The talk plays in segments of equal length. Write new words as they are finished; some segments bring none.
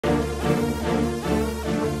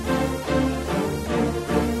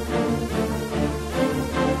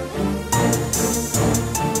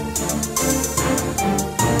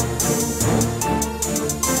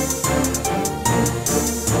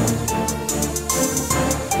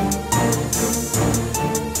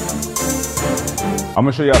I'm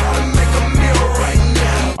gonna show y'all.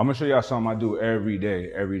 I'm gonna show y'all something I do every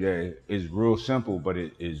day. Every day. It's real simple, but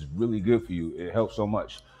it is really good for you. It helps so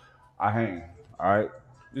much. I hang. All right,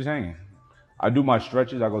 just hanging. I do my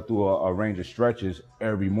stretches. I go through a range of stretches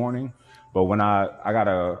every morning. But when I got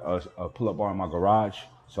a pull-up bar in my garage,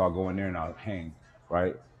 so I go in there and I hang.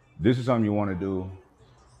 Right. This is something you want to do.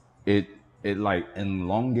 It like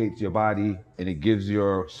elongates your body and it gives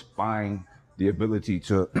your spine the ability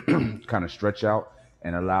to kind of stretch out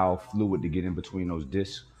and allow fluid to get in between those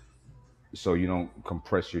discs so you don't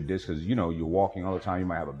compress your discs, because you know you're walking all the time, you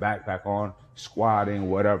might have a backpack on, squatting,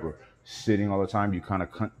 whatever, sitting all the time, you kind of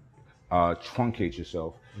truncate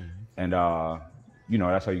yourself. And you know,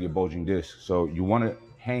 that's how you get bulging discs. So you want to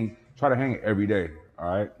try to hang it every day. All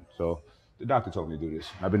right, so the doctor told me to do this.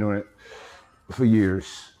 I've been doing it for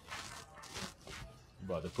years.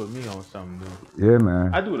 About to put me on something new. Yeah,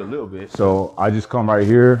 man. I do it a little bit. So I just come right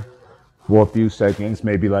here for a few seconds,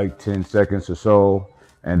 maybe like 10 seconds or so.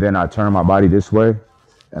 And then I turn my body this way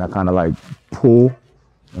and I kind of like pull,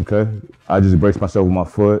 okay? I just brace myself with my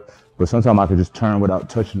foot, but sometimes I can just turn without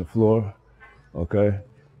touching the floor, okay?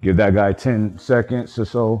 Give that guy 10 seconds or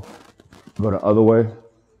so, go the other way,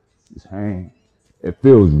 just hang. It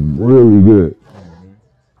feels really good.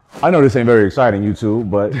 I know this ain't very exciting,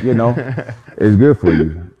 YouTube, but you know, it's good for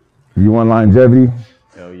you. If you want longevity,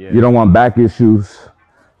 hell yeah. You don't want back issues,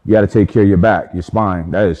 you got to take care of your back, your spine.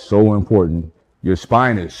 That is so important. Your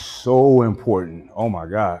spine is so important. Oh my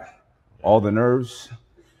God. All the nerves,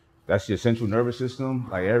 that's your central nervous system,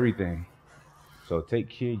 like everything. So take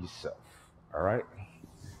care of yourself, all right?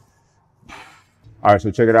 All right, so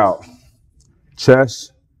check it out.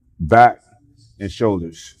 Chest, back, and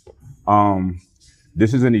shoulders.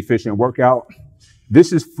 This is an efficient workout.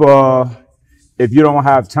 This is for if you don't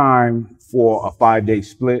have time for a 5-day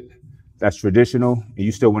split, that's traditional, and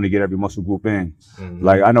you still want to get every muscle group in.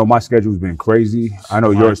 Like, I know my schedule's been crazy. I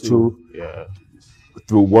know yours too. Yeah.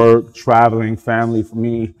 Through work, traveling, family, for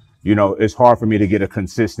me, you know, it's hard for me to get a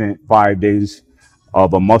consistent 5 days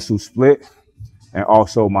of a muscle split and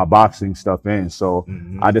also my boxing stuff in. So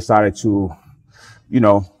I decided to, you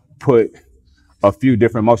know, put a few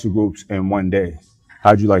different muscle groups in one day.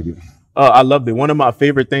 How'd you like it? I loved it. One of my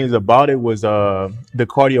favorite things about it was the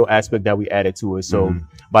cardio aspect that we added to it. So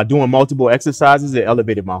by doing multiple exercises, it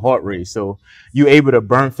elevated my heart rate. So you're able to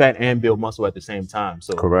burn fat and build muscle at the same time.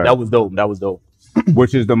 So correct. That was dope. That was dope.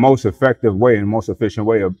 Which is the most effective way and most efficient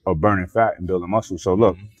way of burning fat and building muscle. So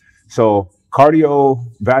look, so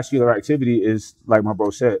cardiovascular activity is, like my bro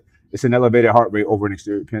said, it's an elevated heart rate over an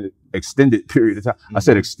extended period of time. I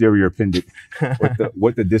said exterior pendant.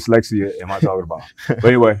 What the dyslexia am I talking about? But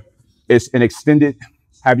anyway, it's an extended,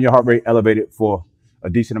 having your heart rate elevated for a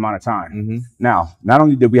decent amount of time. Now, not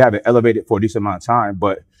only did we have it elevated for a decent amount of time,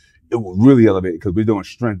 but it was really elevated because we're doing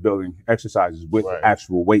strength building exercises with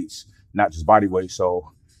actual weights, not just body weight.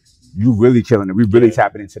 So you really killing it. We really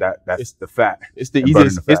tapping into that. That's the fat. It's the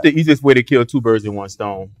easiest. It's the easiest way to kill 2 birds in 1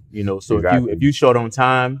 stone. You know, so if you short on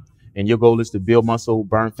time and your goal is to build muscle,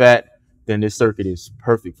 burn fat, then this circuit is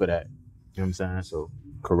perfect for that. You know what I'm saying? So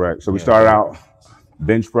correct. So we started out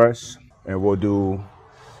bench press, and we'll do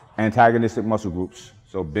antagonistic muscle groups.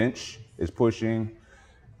 So bench is pushing,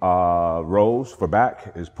 rows for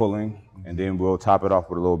back is pulling, and then we'll top it off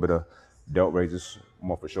with a little bit of delt raises,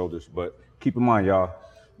 more for shoulders. But keep in mind, y'all,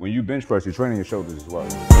 when you bench press, you're training your shoulders as well.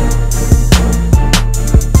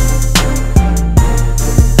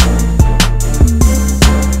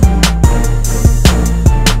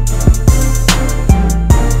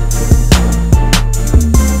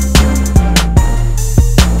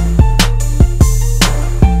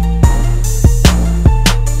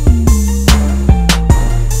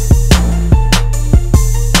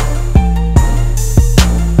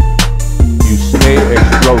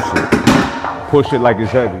 Push it like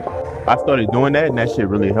it's heavy. I started doing that, and that shit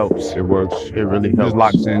really helps. It works. It really helps. Just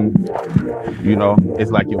locks in. You know, it's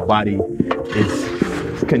like your body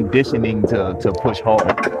is conditioning to push hard.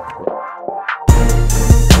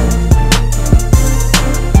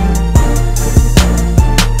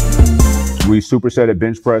 We superset a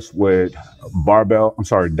bench press with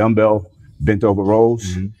dumbbell bent over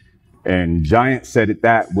rows, and giant set it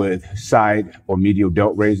that with side or medial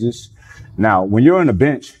delt raises. Now, when you're on a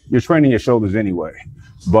bench, you're training your shoulders anyway,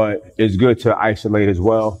 but it's good to isolate as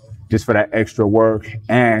well, just for that extra work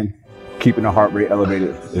and keeping the heart rate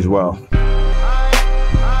elevated as well.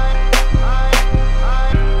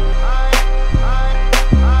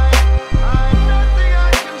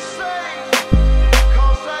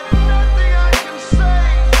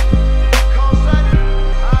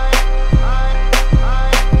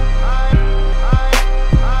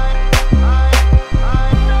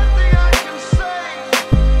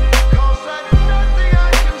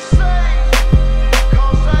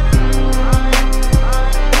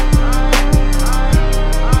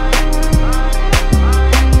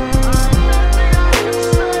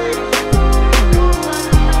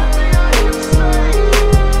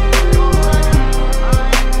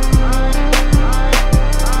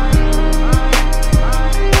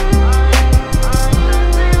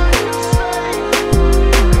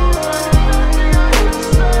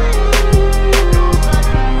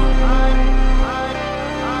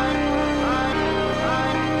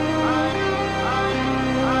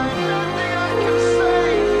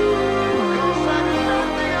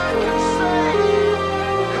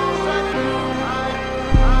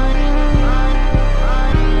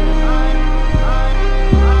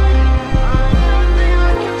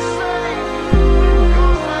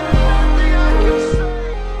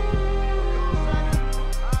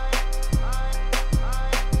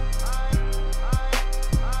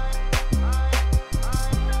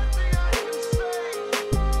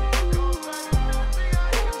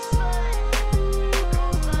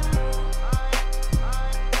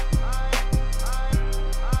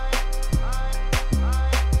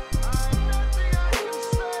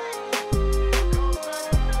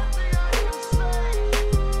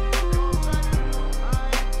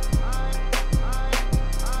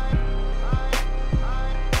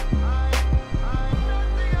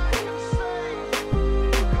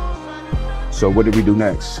 So what did we do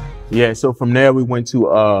next? Yeah, so from there we went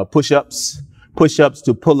to push-ups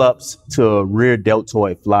to pull-ups to rear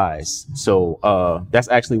deltoid flies. So that's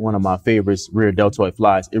actually one of my favorites, rear deltoid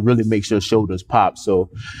flies. It really makes your shoulders pop.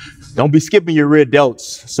 So don't be skipping your rear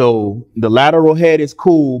delts. So the lateral head is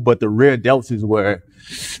cool, but the rear delts is where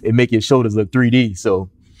it make your shoulders look 3D.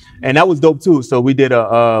 So, and that was dope too. So we did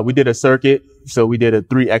a circuit. So we did a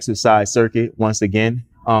 3 exercise circuit once again.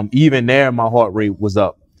 Even there, my heart rate was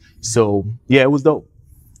up. So yeah, it was dope.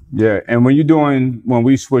 Yeah, and when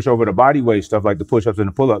we switch over to body weight stuff like the push-ups and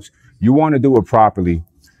the pull-ups, you want to do it properly.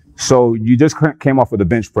 So you just came off of the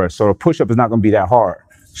bench press. So a push-up is not going to be that hard.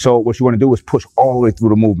 So what you want to do is push all the way through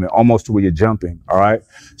the movement, almost to where you're jumping, all right?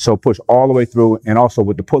 So push all the way through, and also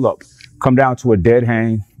with the pull-up, come down to a dead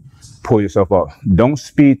hang, pull yourself up. Don't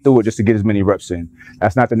speed through it just to get as many reps in.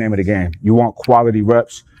 That's not the name of the game. You want quality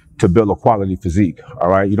reps to build a quality physique, all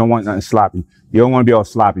right? You don't want nothing sloppy. You don't want to be all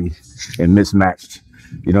sloppy and mismatched.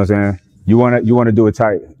 You know what I'm saying? You want to do it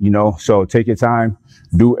tight, you know? So take your time,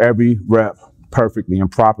 do every rep perfectly and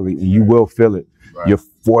properly, and you will feel it. Right. You're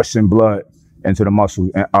forcing blood into the muscle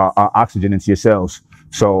and oxygen into your cells.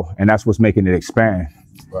 So, and that's what's making it expand.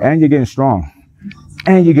 Right. And you're getting strong.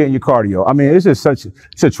 And you're getting your cardio. I mean, it's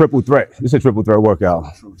a triple threat. It's a triple threat workout.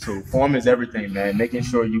 So form is everything, man. Making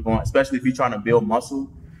sure you're going, especially if you're trying to build muscle,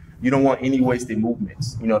 you don't want any wasted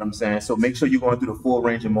movements. You know what I'm saying? So make sure you're going through the full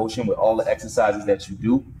range of motion with all the exercises that you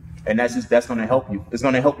do. And that's going to help you. It's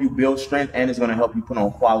going to help you build strength, and it's going to help you put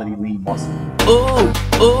on quality lean muscle. Ooh,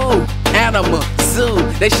 animal zoo.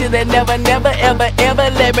 They should have never,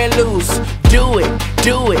 ever let me loose. Do it,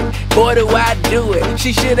 boy, do I do it.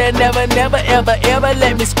 She should have never, ever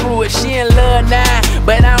let me screw it. She in love now,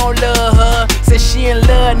 but I don't love her. Said she in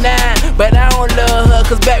love now, but I don't love her.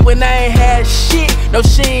 Cause back when I ain't had shit, no,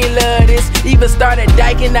 she ain't love this. Even started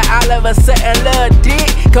diking to all of a sudden love dick.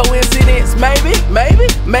 Coincidence,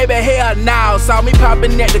 maybe hell no. Saw me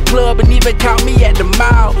popping at the club and even caught me at the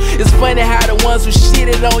mall. It's funny how the ones who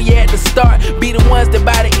shitted on you at the start be the ones that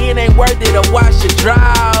by the end ain't worth it to wash your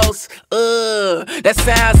drawers. That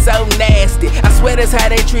sounds so nasty. I swear that's how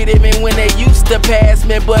they treated me when they used to pass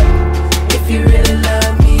me. But if you really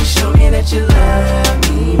love me, show me that you love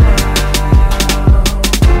me now.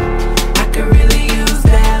 I could really use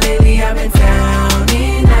that, lately I've been down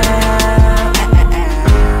and out.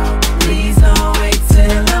 Please don't wait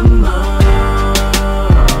till I'm on,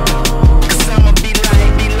 cause I'ma be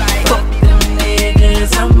like, fuck them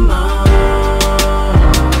niggas, I'm on.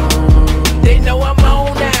 They know I'm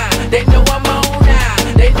on now, they know I'm on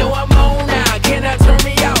now, they know I'm on now. Can I turn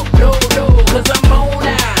me out? No, cause I'm on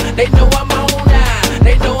now. They know I'm on now,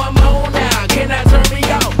 they know I'm on now. Can I turn me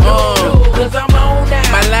out? No, cause I'm on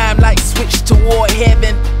now. My limelight switched toward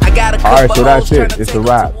heaven. I got a couple. All right, so that's it. It's a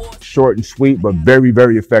wrap. Short and sweet, but very,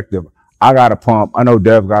 very effective. I got a pump. I know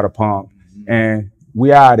Dev got a pump. And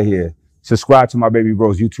we out of here. Subscribe to my baby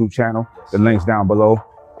bro's YouTube channel. The link's down below.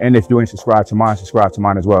 And if you ain't subscribed to mine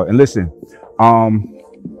as well. And listen,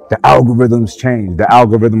 the algorithms change. The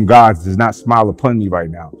algorithm gods does not smile upon me right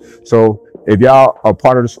now. So if y'all are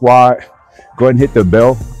part of the squad, go ahead and hit the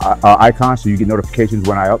bell icon so you get notifications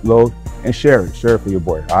when I upload, and share it. Share it for your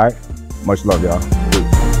boy. All right. Much love, y'all.